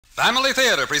Family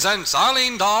Theater presents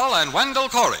Arlene Dahl and Wendell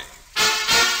Corey.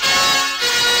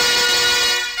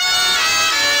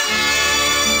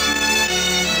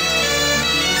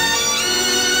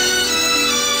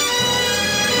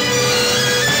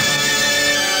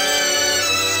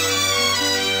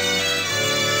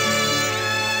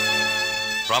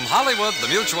 From Hollywood, the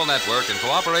Mutual Network, in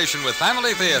cooperation with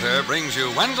Family Theater, brings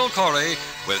you Wendell Corey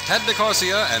with Ted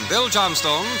DeCorsia and Bill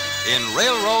Johnstone in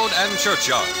Railroad and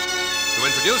Churchyard. To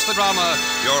introduce the drama,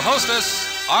 your hostess,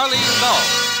 Arlene Dahl.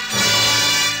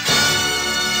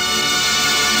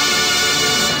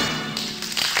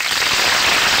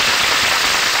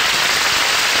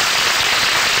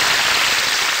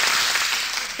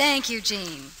 Thank you,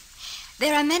 Jean.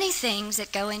 There are many things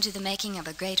that go into the making of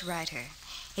a great writer.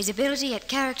 His ability at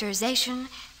characterization,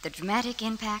 the dramatic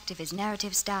impact of his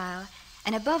narrative style,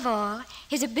 and above all,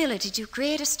 his ability to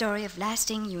create a story of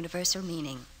lasting universal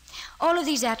meaning. All of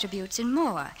these attributes and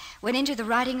more went into the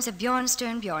writings of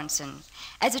Bjornstjerne Bjornson.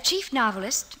 As a chief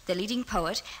novelist, the leading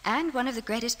poet, and one of the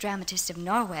greatest dramatists of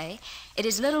Norway, it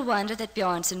is little wonder that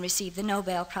Bjornson received the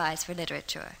Nobel Prize for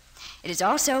Literature. It is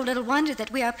also little wonder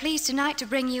that we are pleased tonight to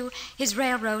bring you his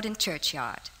Railroad and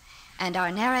Churchyard. And our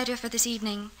narrator for this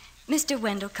evening, Mr.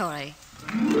 Wendell Corey.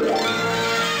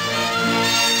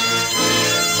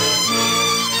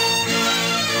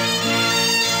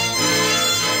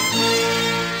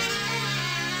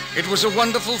 It was a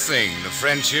wonderful thing, the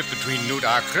friendship between Knut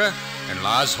Akre and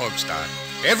Lars Hogstad.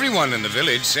 Everyone in the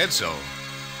village said so.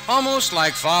 Almost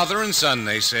like father and son,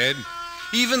 they said,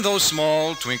 even though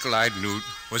small, twinkle-eyed Knut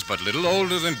was but little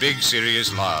older than big,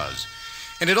 serious Lars.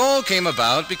 And it all came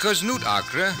about because Knut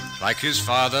Akre, like his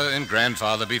father and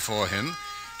grandfather before him,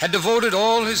 had devoted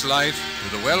all his life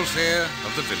to the welfare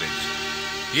of the village.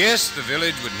 Yes, the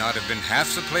village would not have been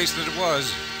half the place that it was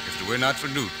if it were not for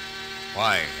Knut.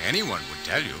 Why, anyone would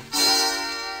tell you.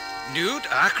 Knut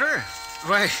Akre?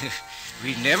 Why,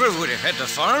 we never would have had the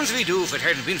farms we do if it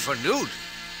hadn't been for Knut.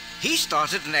 He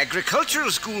started an agricultural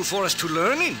school for us to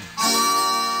learn in.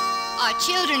 Our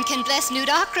children can bless Knut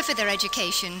Akre for their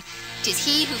education. 'Tis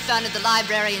he who founded the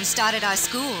library and started our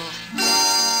school.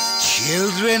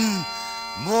 Children?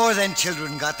 More than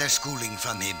children got their schooling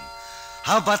from him.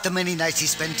 How about the many nights he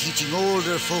spent teaching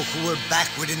older folk who were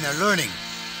backward in their learning?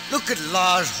 Look at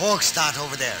Lars Hogstad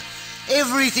over there.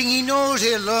 Everything he knows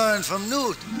he'll learn from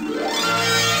Knut.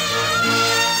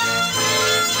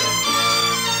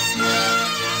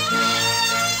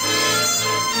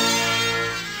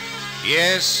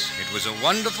 Yes, it was a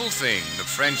wonderful thing, the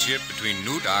friendship between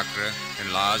Knut Akre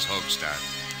and Lars Hogstad.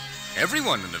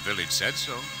 Everyone in the village said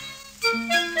so.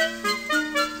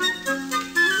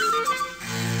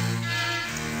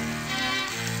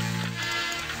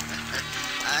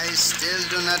 I still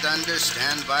do not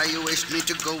understand why you wished me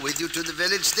to go with you to the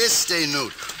village this day,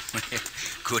 Knut.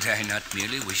 Could I not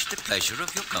merely wish the pleasure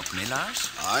of your company, Lars?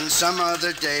 On some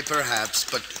other day, perhaps,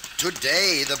 but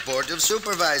today the Board of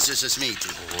Supervisors is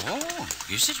meeting. Oh,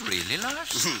 is it really,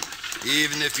 Lars?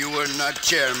 Even if you were not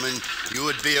chairman, you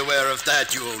would be aware of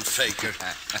that, you old faker.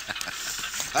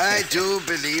 I do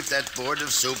believe that Board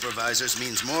of Supervisors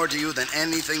means more to you than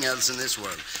anything else in this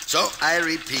world. So I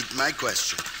repeat my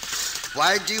question.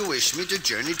 Why do you wish me to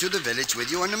journey to the village with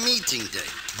you on a meeting day?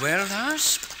 Well,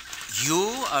 Lars,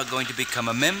 you are going to become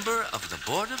a member of the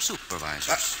Board of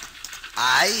Supervisors.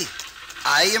 I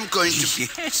am going to...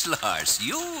 Yes, Lars,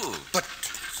 you. But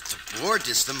the board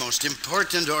is the most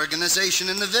important organization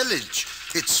in the village.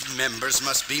 Its members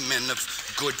must be men of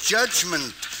good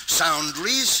judgment, sound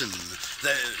reason.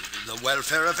 The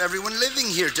welfare of everyone living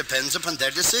here depends upon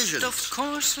their decisions. Of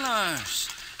course, Lars.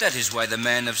 That is why the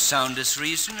man of soundest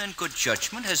reason and good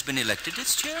judgment has been elected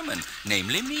its chairman,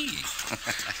 namely me.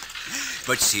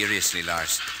 But seriously,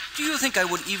 Lars, do you think I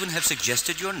would even have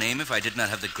suggested your name if I did not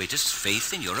have the greatest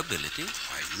faith in your ability?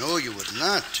 I know you would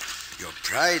not. Your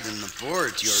pride in the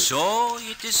board, your... So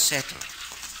it is settled.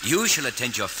 You shall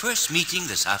attend your first meeting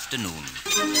this afternoon.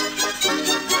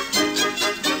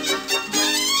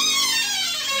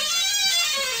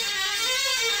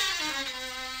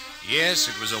 Yes,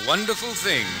 it was a wonderful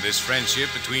thing, this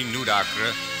friendship between Knut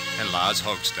Akre and Lars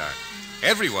Hogstad.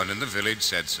 Everyone in the village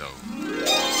said so.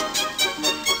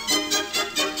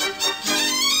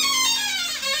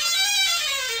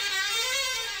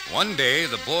 One day,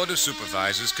 the Board of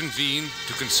Supervisors convened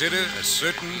to consider a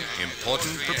certain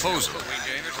important proposal.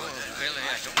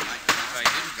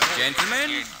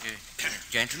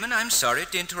 Gentlemen, I'm sorry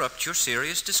to interrupt your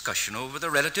serious discussion over the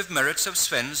relative merits of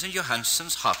Sven's and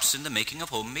Johansson's hops in the making of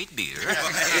homemade beer.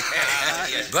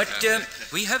 But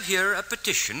we have here a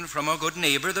petition from our good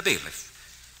neighbor, the bailiff,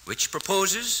 which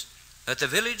proposes that the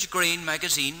village grain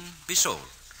magazine be sold.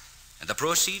 and the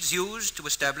proceeds used to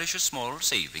establish a small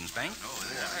savings bank.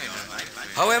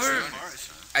 However,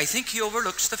 I think he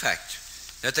overlooks the fact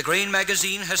that the grain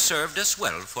magazine has served us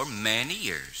well for many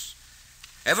years,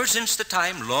 ever since the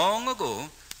time long ago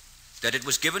that it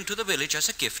was given to the village as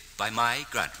a gift by my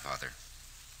grandfather.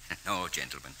 No,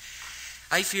 gentlemen,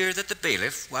 I fear that the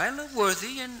bailiff, while a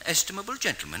worthy and estimable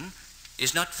gentleman,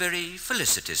 is not very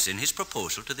felicitous in his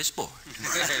proposal to this board.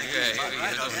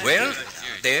 Well,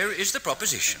 there is the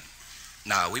proposition.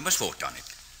 Now we must vote on it.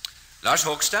 Lars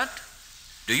Hogstad,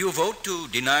 do you vote to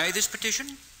deny this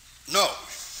petition? No,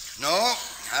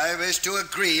 I wish to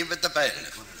agree with the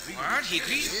bailiff. What? He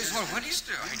agrees? Well, what is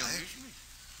there? I don't...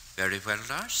 Very well,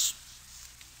 Lars.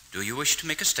 Do you wish to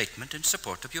make a statement in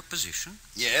support of your position?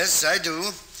 Yes, I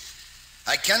do.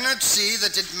 I cannot see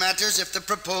that it matters if the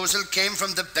proposal came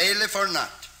from the bailiff or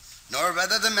not, nor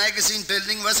whether the magazine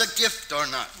building was a gift or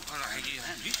not.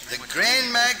 The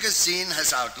grain magazine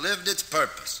has outlived its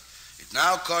purpose. It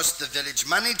now costs the village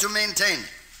money to maintain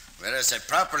it, whereas a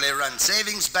properly run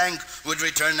savings bank would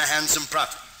return a handsome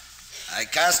profit. I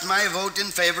cast my vote in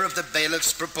favor of the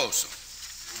bailiff's proposal.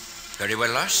 Very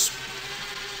well, Lars.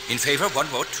 In favor, 1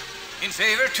 vote. In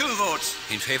favor, 2 votes.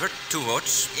 In favor, 2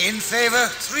 votes. In favor,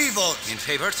 3 votes. In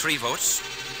favor, 3 votes.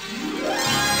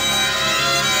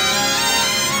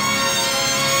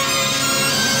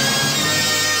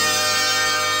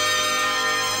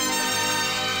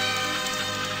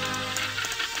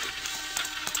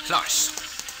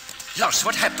 Lars,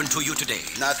 what happened to you today?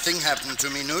 Nothing happened to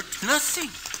me, Newt. Nothing.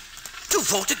 To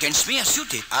vote against me as you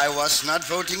did. I was not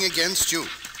voting against you.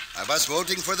 I was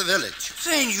voting for the village.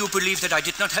 Then you believe that I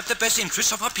did not have the best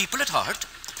interests of our people at heart?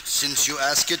 Since you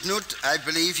ask it, Newt, I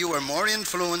believe you were more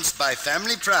influenced by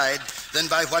family pride than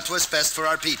by what was best for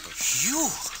our people.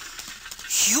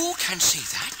 You can say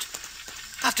that?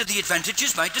 After the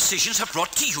advantages my decisions have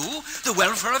brought to you, the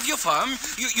welfare of your farm,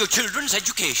 your children's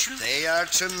education? They are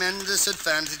tremendous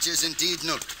advantages indeed,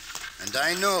 Newt. And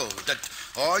I know that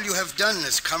all you have done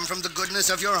has come from the goodness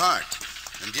of your heart.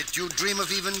 And yet you dream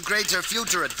of even greater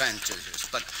future advantages.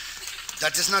 But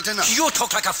that is not enough. You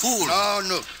talk like a fool. No,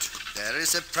 Newt. There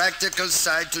is a practical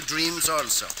side to dreams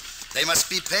also. They must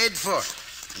be paid for.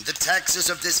 And the taxes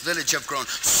of this village have grown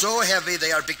so heavy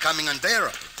they are becoming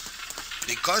unbearable.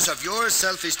 Because of your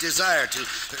selfish desire to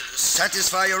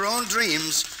satisfy your own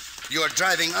dreams, you are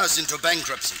driving us into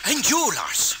bankruptcy. And you,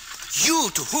 Lars, you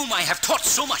to whom I have taught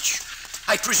so much,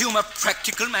 I presume a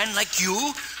practical man like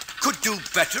you could do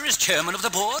better as chairman of the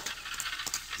board?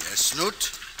 Yes,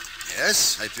 Newt.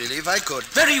 Yes, I believe I could.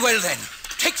 Very well, then.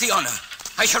 Take the honor.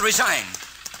 I shall resign.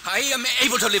 I am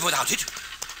able to live without it.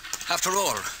 After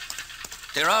all,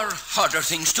 there are harder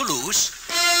things to lose.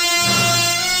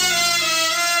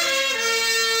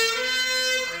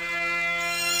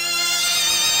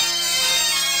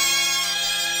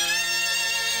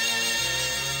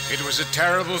 It was a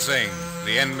terrible thing,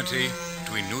 the enmity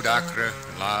between Newt Acre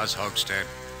and Lars Hogstad.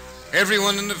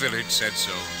 Everyone in the village said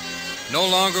so. No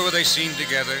longer were they seen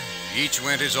together. Each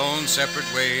went his own separate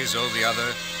ways, though the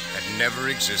other had never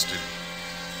existed.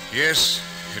 Yes,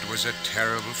 it was a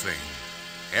terrible thing.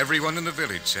 Everyone in the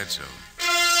village said so.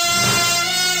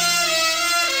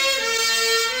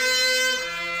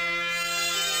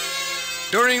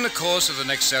 During the course of the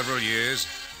next several years,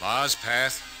 Lars'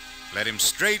 path led him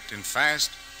straight and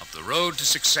fast up the road to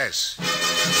success.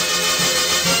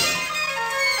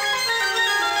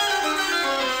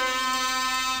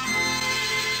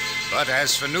 But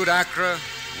as for Newt Acre,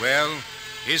 well,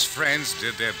 his friends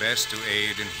did their best to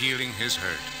aid in healing his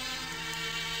hurt.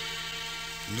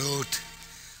 Newt,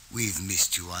 we've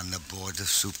missed you on the board of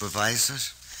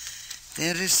supervisors.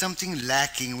 There is something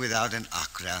lacking without an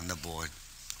Acre on the board.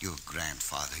 Your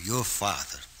grandfather, your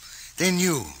father, then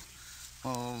you.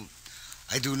 Oh,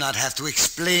 I do not have to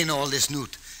explain all this,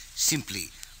 Newt. Simply,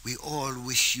 we all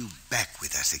wish you back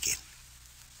with us again.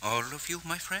 All of you,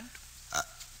 my friend?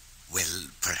 Well,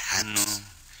 perhaps.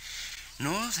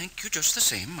 No, thank you just the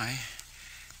same. I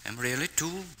am really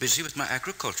too busy with my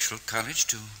agricultural college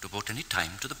to devote any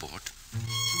time to the board.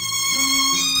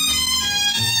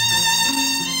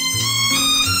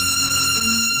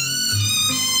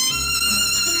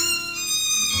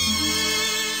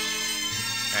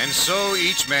 And so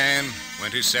each man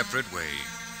went his separate way.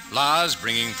 Lars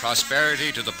bringing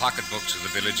prosperity to the pocketbooks of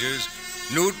the villagers,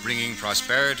 Newt bringing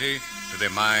prosperity to their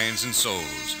minds and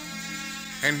souls.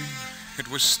 And it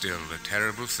was still a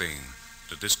terrible thing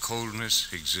that this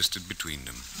coldness existed between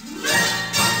them.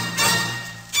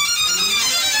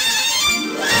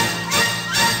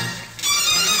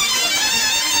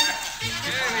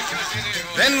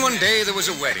 Then one day there was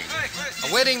a wedding.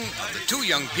 A wedding of the two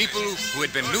young people who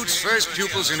had been Newt's first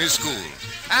pupils in his school.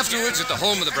 Afterwards, at the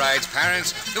home of the bride's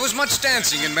parents, there was much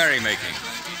dancing and merrymaking.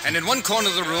 And in one corner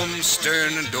of the room,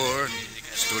 stern and dour,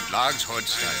 stood Lars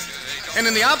Hogstad. And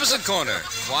in the opposite corner,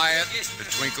 quiet, the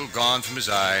twinkle gone from his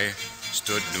eye,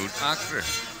 stood Knut Akre.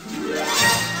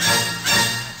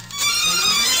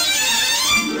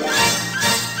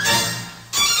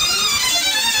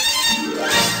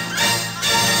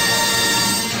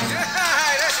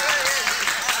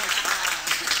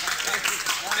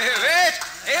 Wait,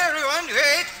 everyone,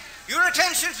 wait. Your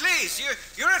attention, please.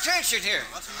 Your attention here.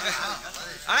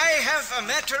 I have a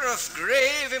matter of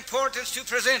grave importance to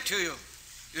present to you.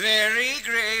 Very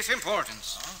grave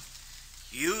importance.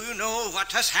 You know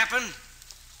what has happened?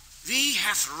 We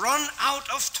have run out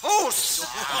of toast.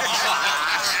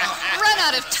 Run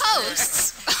out of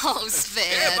toasts? Oh, Sven.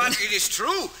 Yeah, but it is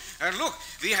true. And look,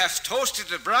 we have toasted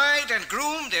the bride and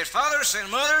groom, their fathers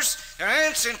and mothers, their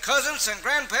aunts and cousins and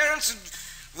grandparents, and,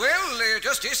 well, there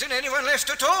just isn't anyone left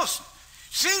to toast.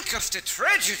 Think of the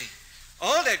tragedy.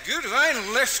 All that good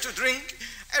wine left to drink,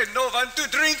 and no one to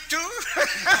drink to.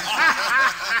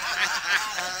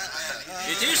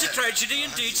 It is a tragedy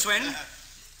indeed, Sven.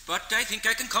 But I think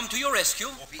I can come to your rescue.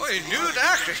 Oh, Knut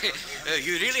Akre,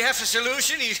 you really have a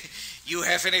solution? You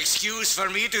have an excuse for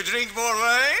me to drink more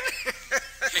wine?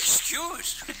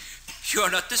 Excuse?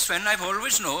 You're not the Sven I've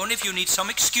always known if you need some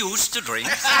excuse to drink.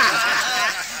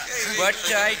 But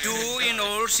I do, in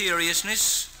all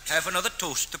seriousness, have another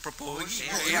toast to propose.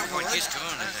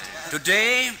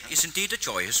 Today is indeed a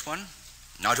joyous one,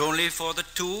 not only for the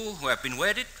two who have been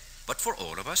wedded, but for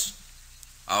all of us.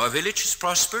 Our village has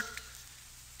prospered.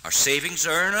 Our savings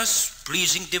earn us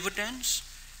pleasing dividends.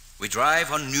 We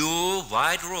drive on new,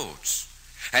 wide roads.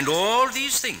 And all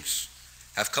these things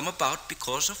have come about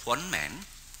because of one man.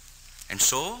 And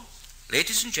so,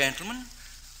 ladies and gentlemen,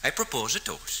 I propose a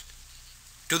toast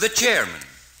to the chairman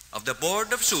of the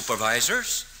Board of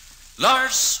Supervisors,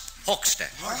 Lars Hogstad.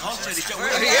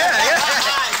 Yeah.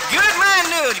 Good man,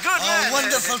 Knut. Good man. A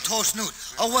wonderful toast,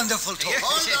 Knut. A wonderful toast.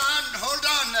 Hold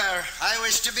on there. I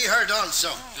wish to be heard also.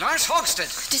 Lars Hogstad.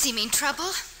 Does he mean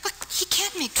trouble? But he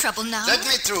can't make trouble now. Let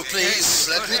me through, please.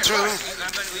 Let me through.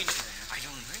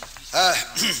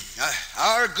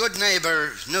 Our good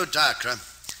neighbor, Knut Akre,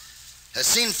 has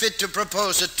seen fit to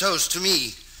propose a toast to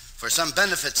me for some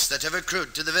benefits that have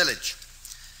accrued to the village.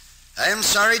 I am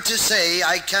sorry to say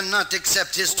I cannot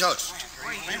accept his toast.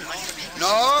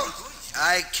 No,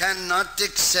 I cannot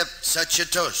accept such a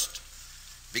toast,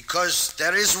 because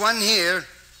there is one here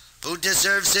who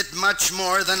deserves it much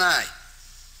more than I.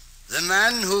 The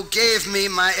man who gave me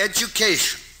my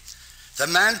education, the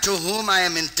man to whom I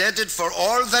am indebted for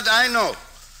all that I know.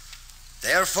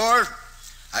 Therefore,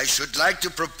 I should like to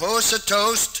propose a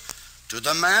toast to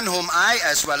the man whom I,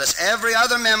 as well as every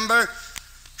other member,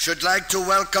 should like to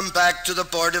welcome back to the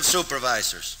Board of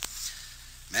Supervisors.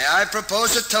 May I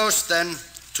propose a toast, then,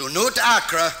 to Knut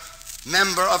Akre,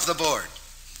 member of the board?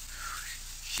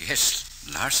 Yes,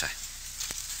 Lars,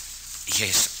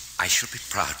 I should be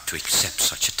proud to accept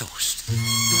such a toast.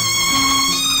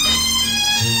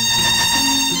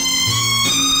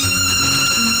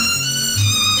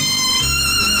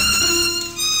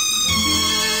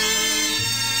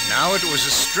 Now it was a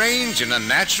strange and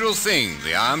unnatural thing,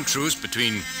 the armed truce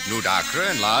between Knut Akre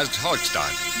and Lars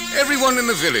Hogstad. Everyone in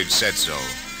the village said so.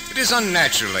 It is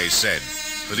unnatural, they said,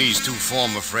 for these two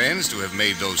former friends to have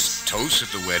made those toasts at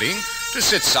the wedding, to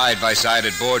sit side by side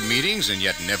at board meetings and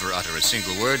yet never utter a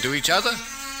single word to each other.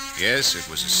 Yes, it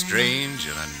was a strange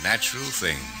and unnatural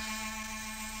thing.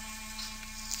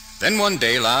 Then one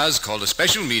day, Lars called a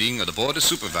special meeting of the Board of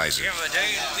Supervisors. Yeah, but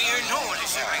we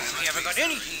haven't got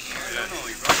anything.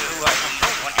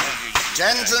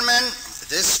 Gentlemen,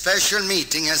 this special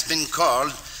meeting has been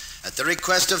called at the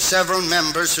request of several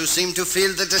members who seem to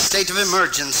feel that a state of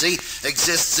emergency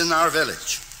exists in our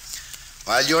village.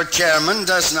 While your chairman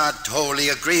does not wholly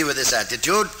agree with this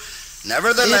attitude,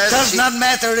 nevertheless... It does not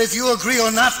matter if you agree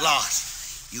or not, Lars.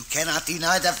 You cannot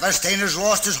deny that Versteiner's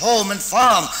lost his home and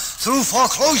farm through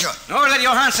foreclosure. Nor that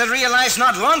Johansson realized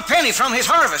not one penny from his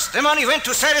harvest. The money went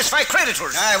to satisfy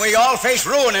creditors. Aye, we all face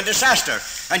ruin and disaster.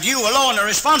 And you alone are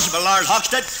responsible, Lars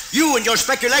Hogstad. You and your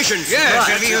speculations. Yes,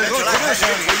 right. You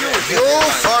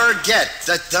forget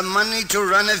that the money to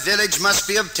run a village must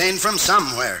be obtained from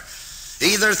somewhere,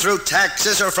 either through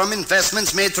taxes or from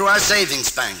investments made through our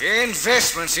savings bank.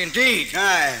 Investments, indeed.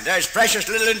 Aye, there's precious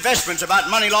little investments about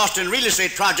money lost in real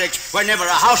estate projects where never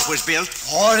a house was built.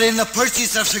 Or in the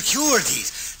purchase of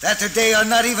securities that today are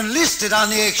not even listed on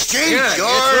the exchange. Yeah,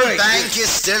 your bank is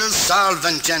still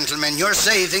solvent, gentlemen. Your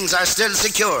savings are still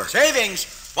secure. Savings?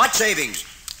 What savings?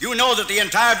 You know that the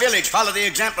entire village follow the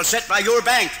example set by your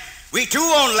bank. We too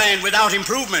own land without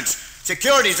improvements,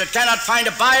 securities that cannot find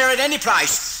a buyer at any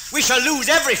price. We shall lose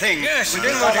everything. Yes, we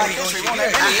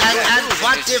and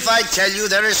what if I tell you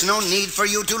there is no need for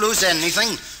you to lose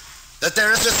anything? That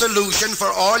there is a solution for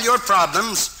all your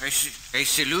problems? A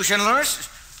solution, Lars?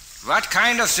 What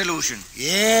kind of solution?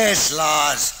 Yes,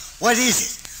 Lars. What is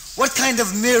it? What kind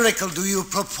of miracle do you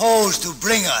propose to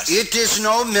bring us? It is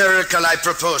no miracle I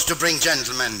propose to bring,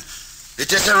 gentlemen.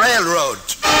 It is a railroad.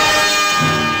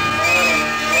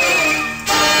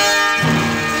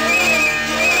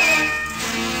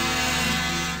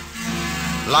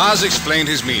 Lars explained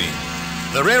his meaning.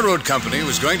 The railroad company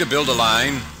was going to build a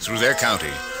line through their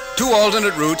county. 2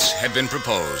 alternate routes had been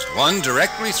proposed, one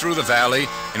directly through the valley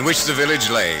in which the village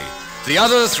lay, the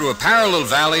other through a parallel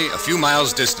valley a few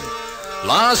miles distant.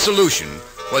 Lars' solution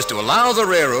was to allow the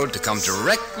railroad to come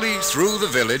directly through the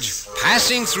village,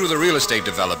 passing through the real estate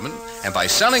development, and by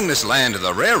selling this land to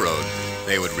the railroad,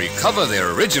 they would recover their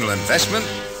original investment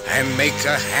and make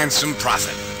a handsome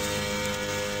profit.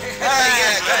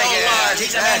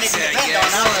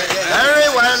 Very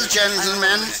well,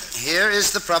 gentlemen. Here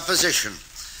is the proposition.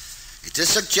 It is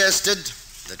suggested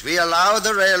that we allow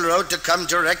the railroad to come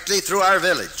directly through our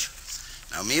village.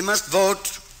 Now, we must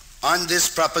vote on this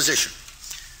proposition.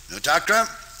 Nutakra,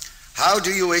 how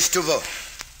do you wish to vote?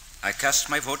 I cast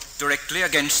my vote directly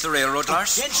against the railroad,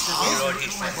 Lars. Against the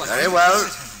railroad. Very well.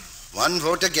 1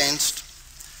 vote against.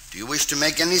 Do you wish to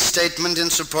make any statement in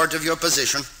support of your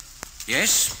position?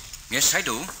 Yes, I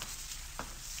do.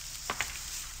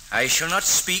 I shall not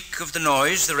speak of the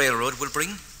noise the railroad will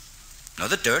bring, nor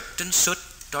the dirt and soot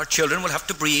our children will have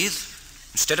to breathe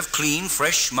instead of clean,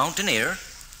 fresh mountain air.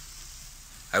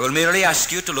 I will merely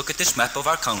ask you to look at this map of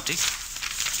our county.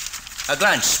 A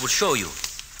glance will show you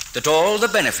that all the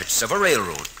benefits of a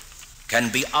railroad can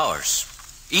be ours,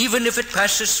 even if it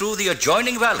passes through the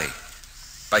adjoining valley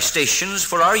by stations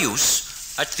for our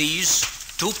use at these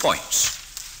 2 points.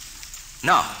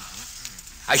 Now,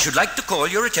 I should like to call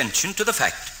your attention to the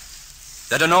fact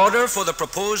that in order for the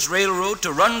proposed railroad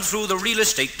to run through the real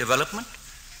estate development,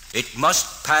 it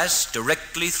must pass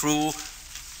directly through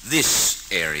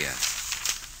this area.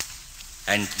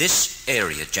 And this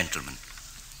area, gentlemen,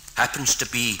 happens to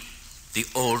be the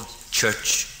old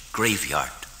church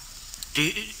graveyard.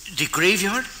 The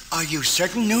graveyard? Are you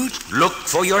certain, Newt? Look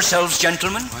for yourselves,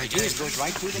 gentlemen. Why, it goes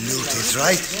right through the Newt is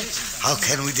right. How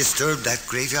can we disturb that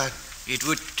graveyard? It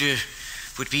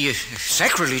would be a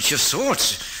sacrilege of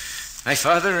sorts. My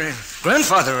father and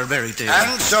grandfather are buried there.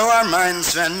 And so are mine,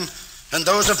 Sven, and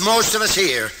those of most of us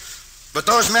here. But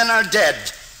those men are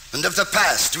dead, and of the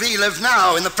past. We live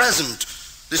now in the present.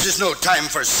 This is no time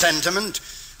for sentiment.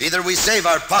 Either we save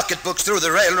our pocketbooks through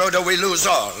the railroad or we lose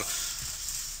all.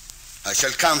 I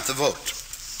shall count the vote.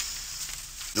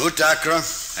 Nutakra.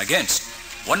 Against.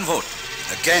 1 vote.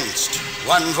 Against.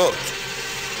 1 vote.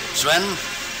 Sven.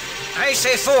 I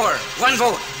say 4. 1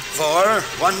 vote. 4.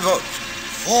 1 vote.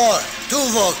 4. 2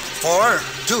 votes. 4.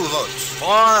 2 votes.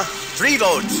 4. 3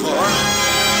 votes. 4.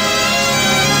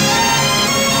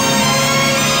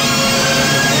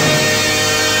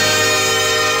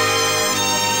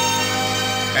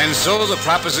 And so the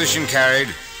proposition carried,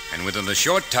 and within a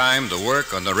short time the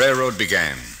work on the railroad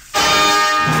began.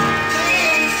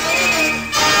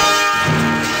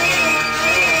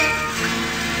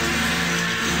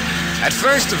 At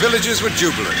first the villagers were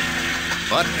jubilant,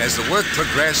 but as the work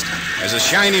progressed, as the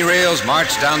shiny rails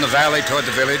marched down the valley toward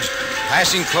the village,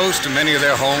 passing close to many of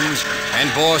their homes,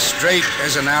 and bore straight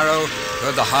as an arrow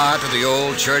toward the heart of the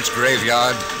old church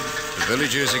graveyard, the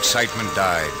villagers' excitement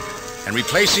died, and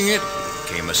replacing it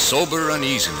came a sober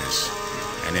uneasiness,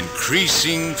 an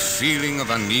increasing feeling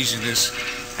of uneasiness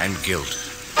and guilt.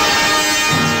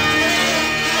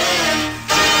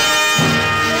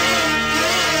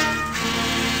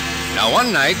 Now,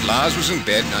 one night, Lars was in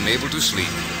bed, unable to sleep,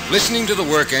 listening to the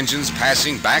work engines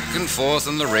passing back and forth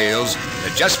on the rails that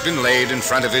had just been laid in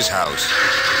front of his house.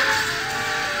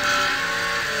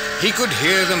 He could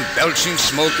hear them belching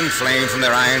smoke and flame from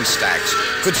their iron stacks,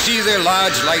 could see their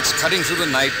large lights cutting through the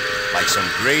night like some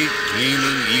great,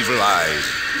 gleaming, evil eyes.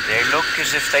 They look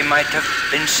as if they might have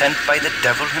been sent by the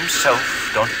devil himself,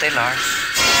 don't they, Lars?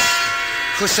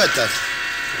 Who said that?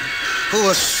 Who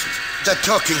was that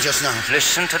talking just now?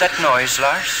 Listen to that noise,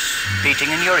 Lars,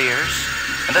 beating in your ears,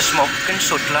 and the smoke and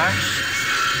soot, Lars.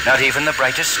 Not even the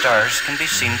brightest stars can be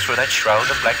seen through that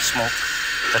shroud of black smoke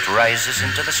that rises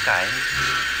into the sky,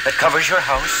 that covers your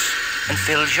house and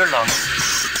fills your lungs.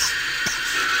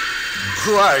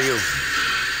 Who are you?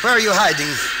 Where are you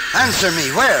hiding? Answer me,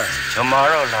 where?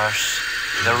 Tomorrow, Lars,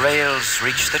 the rails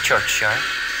reach the churchyard.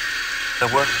 the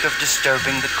work of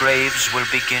disturbing the graves will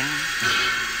begin.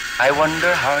 I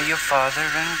wonder how your father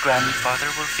and grandfather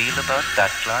will feel about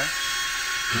that, Clark.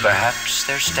 Perhaps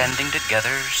they're standing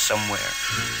together somewhere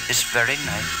this very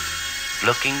night,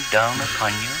 looking down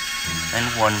upon you and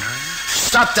wondering.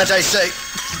 Stop that, I say.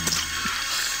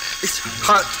 It's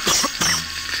hot.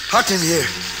 Hot in here.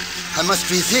 I must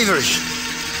be feverish.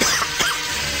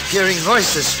 Hearing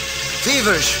voices.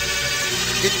 Feverish.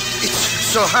 It's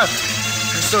so hot.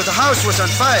 As though the house was on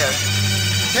fire.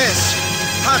 Yes.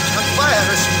 Hot on fire.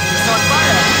 It's on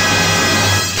fire.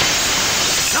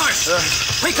 Nurse!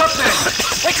 Wake up, man!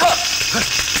 Wake up!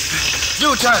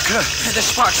 No, Doctor. The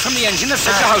sparks from the engine have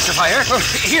set the house afire.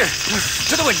 Here,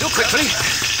 to the window, quickly,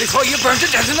 before you burn to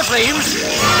death in the flames.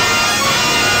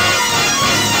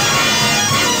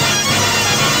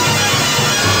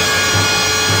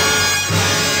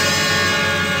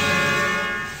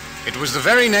 It was the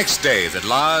very next day that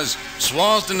Lars,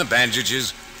 swathed in the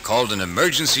bandages, called an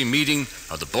emergency meeting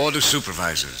of the Board of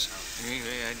Supervisors.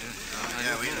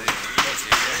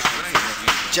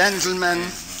 Gentlemen,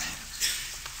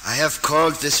 I have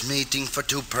called this meeting for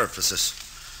two purposes.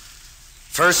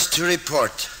 First, to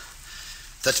report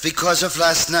that because of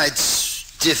last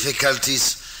night's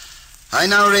difficulties, I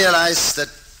now realize that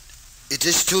it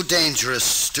is too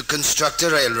dangerous to construct a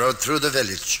railroad through the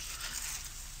village.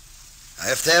 I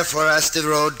have therefore asked the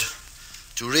road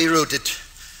to reroute it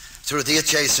through the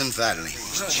adjacent valley.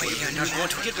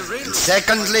 And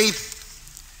secondly,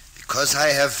 because I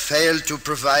have failed to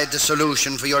provide a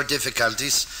solution for your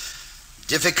difficulties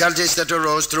that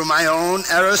arose through my own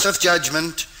errors of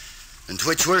judgment and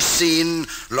which were seen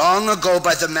long ago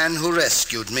by the men who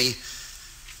rescued me,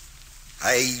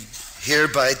 I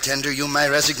hereby tender you my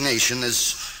resignation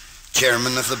as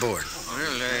chairman of the board.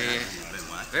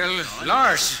 Well,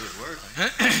 Lars,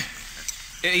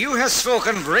 you have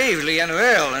spoken bravely and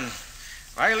well, and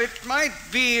while it might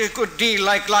be a good deal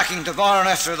like locking the barn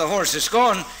after the horse is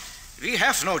gone, we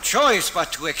have no choice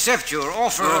but to accept your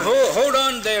offer. Hold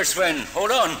on there, Sven.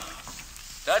 Hold on.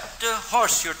 That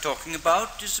horse you're talking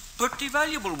about is a pretty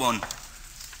valuable one.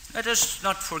 Let us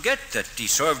not forget that he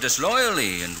served us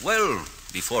loyally and well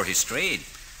before he strayed.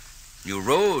 New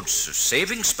roads, a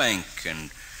savings bank,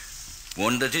 and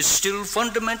one that is still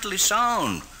fundamentally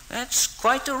sound. That's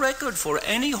quite a record for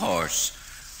any horse,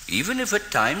 even if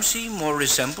at times he more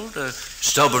resembled a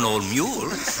stubborn old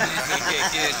mule.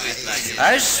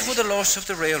 As for the loss of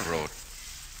the railroad,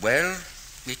 well,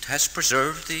 it has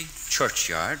preserved the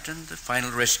churchyard and the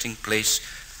final resting place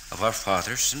of our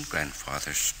fathers and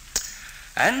grandfathers.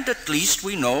 And at least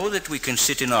we know that we can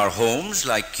sit in our homes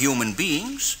like human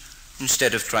beings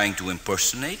instead of trying to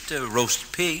impersonate a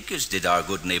roast pig as did our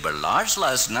good neighbor Lars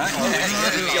last night.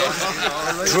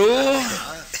 True,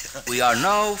 we are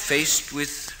now faced with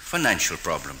financial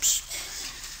problems.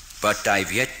 But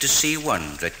I've yet to see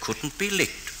one that couldn't be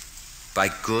licked by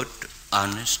good,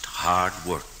 honest, hard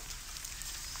work.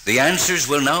 The answers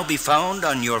will now be found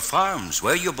on your farms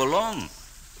where you belong,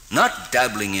 not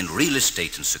dabbling in real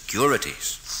estate and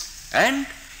securities. And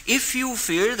if you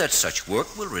fear that such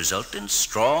work will result in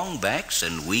strong backs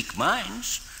and weak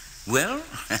minds, well,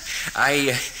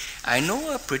 I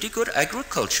know a pretty good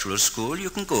agricultural school you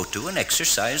can go to and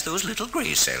exercise those little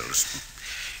gray cells.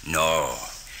 No,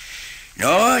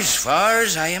 as far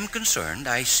as I am concerned,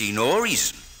 I see no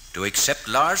reason to accept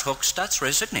Lars Hochstadt's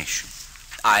resignation.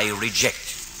 I reject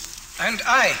it. And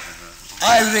I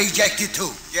reject it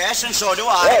too. Yes, and so do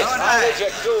I. Yes, I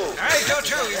reject too. I do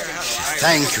too, Your Honor.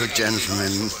 Thank you,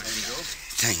 gentlemen.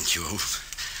 Thank you.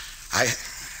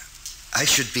 I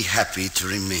should be happy to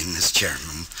remain as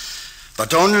chairman,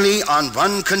 but only on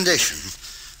one condition,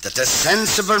 that a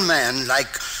sensible man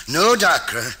like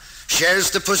Nodakra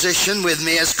shares the position with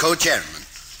me as co-chairman.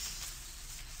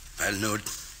 Well, Nud,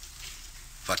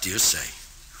 what do you say?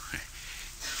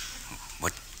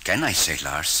 What can I say,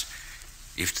 Lars?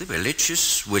 If the village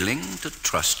is willing to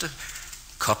trust a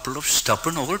couple of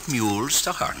stubborn old mules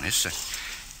to harness,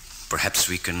 perhaps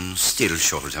we can still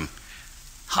show them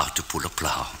how to pull a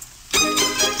plow.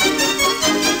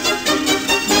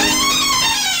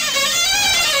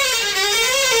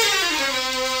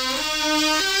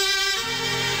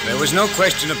 There was no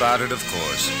question about it, of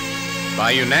course.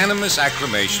 By unanimous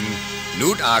acclamation,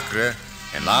 Knut Akre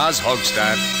and Lars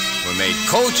Hogstad were made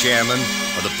co-chairmen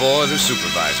of the Board of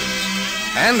Supervisors.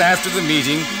 And after the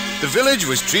meeting, the village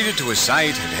was treated to a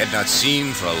sight it had not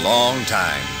seen for a long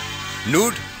time.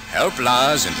 Knut helped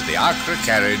Lars into the Akre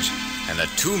carriage, and the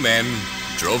two men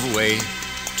drove away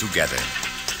together.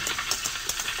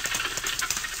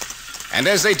 And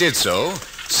as they did so,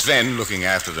 Sven, looking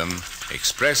after them,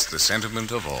 expressed the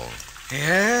sentiment of all.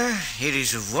 Yeah, it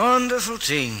is a wonderful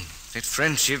thing, that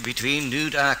friendship between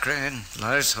Newt Accra and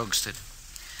Lars Hogstad.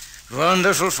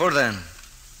 Wonderful for them,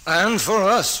 and for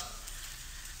us.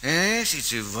 Yes,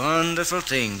 it's a wonderful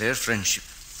thing, their friendship.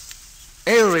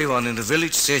 Everyone in the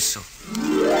village says so.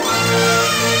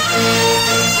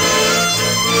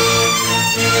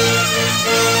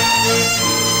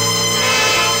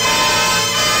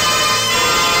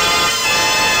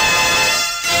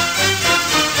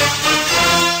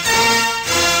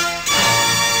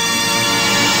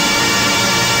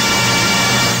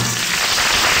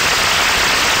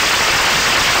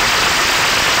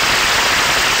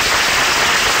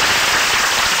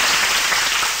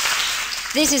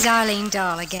 This is Arlene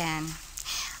Dahl again.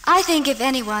 I think if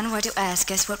anyone were to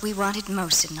ask us what we wanted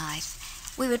most in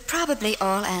life, we would probably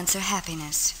all answer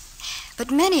happiness. But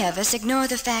many of us ignore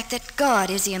the fact that God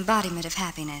is the embodiment of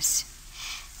happiness.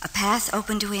 A path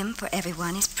open to Him for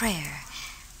everyone is prayer.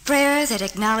 Prayer that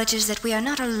acknowledges that we are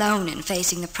not alone in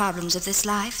facing the problems of this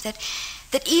life,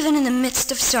 that even in the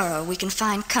midst of sorrow we can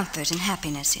find comfort and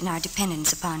happiness in our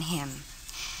dependence upon Him.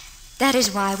 That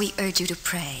is why we urge you to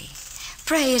pray.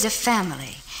 Pray as a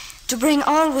family, to bring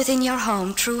all within your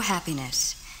home true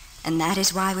happiness. And that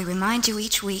is why we remind you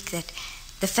each week that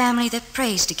the family that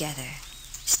prays together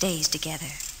stays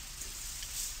together.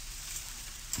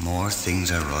 More things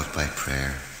are wrought by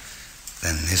prayer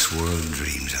than this world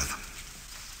dreams of.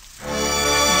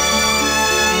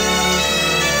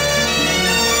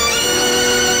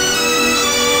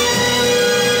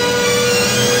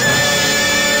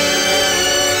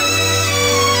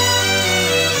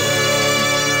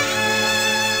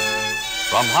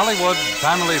 From Hollywood,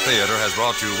 Family Theater has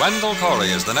brought you Wendell Corey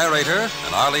as the narrator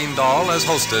and Arlene Dahl as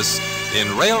hostess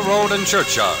in Railroad and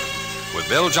Churchyard with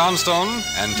Bill Johnstone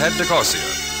and Ted DeCorsia.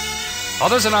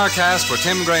 Others in our cast were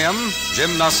Tim Graham, Jim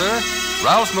Nusser,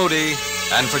 Ralph Moody,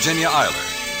 and Virginia Eiler.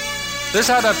 This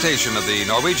adaptation of the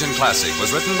Norwegian classic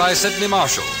was written by Sidney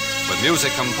Marshall, with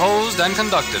music composed and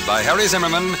conducted by Harry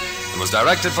Zimmerman and was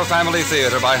directed for Family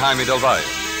Theater by Jaime Del Valle.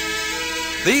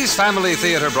 These Family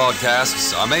Theater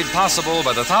broadcasts are made possible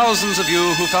by the thousands of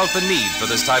you who felt the need for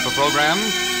this type of program,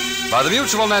 by the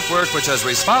Mutual Network which has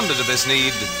responded to this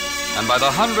need, and by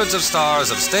the hundreds of stars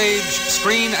of stage,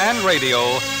 screen, and radio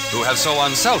who have so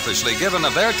unselfishly given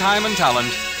of their time and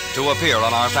talent to appear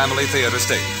on our Family Theater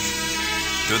stage.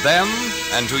 To them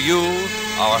and to you,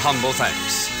 our humble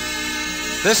thanks.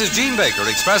 This is Gene Baker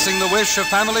expressing the wish of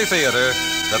Family Theater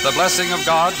that the blessing of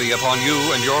God be upon you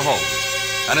and your home,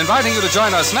 and inviting you to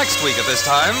join us next week at this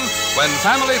time when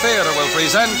Family Theater will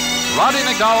present Roddy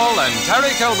McDowell and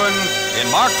Terry Kilburn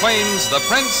in Mark Twain's The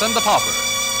Prince and the Pauper.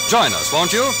 Join us,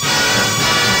 won't you?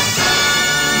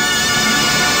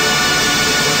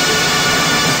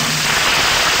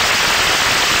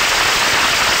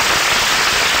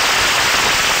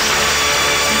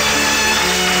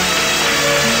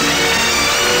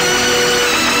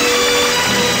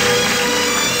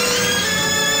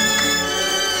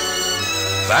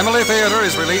 Family Theater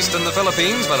is released in the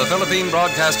Philippines by the Philippine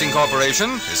Broadcasting Corporation,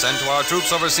 is sent to our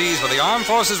troops overseas by the Armed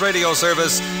Forces Radio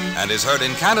Service, and is heard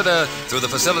in Canada through the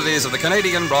facilities of the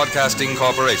Canadian Broadcasting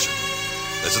Corporation.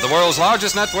 This is the world's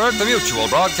largest network, the Mutual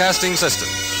Broadcasting System.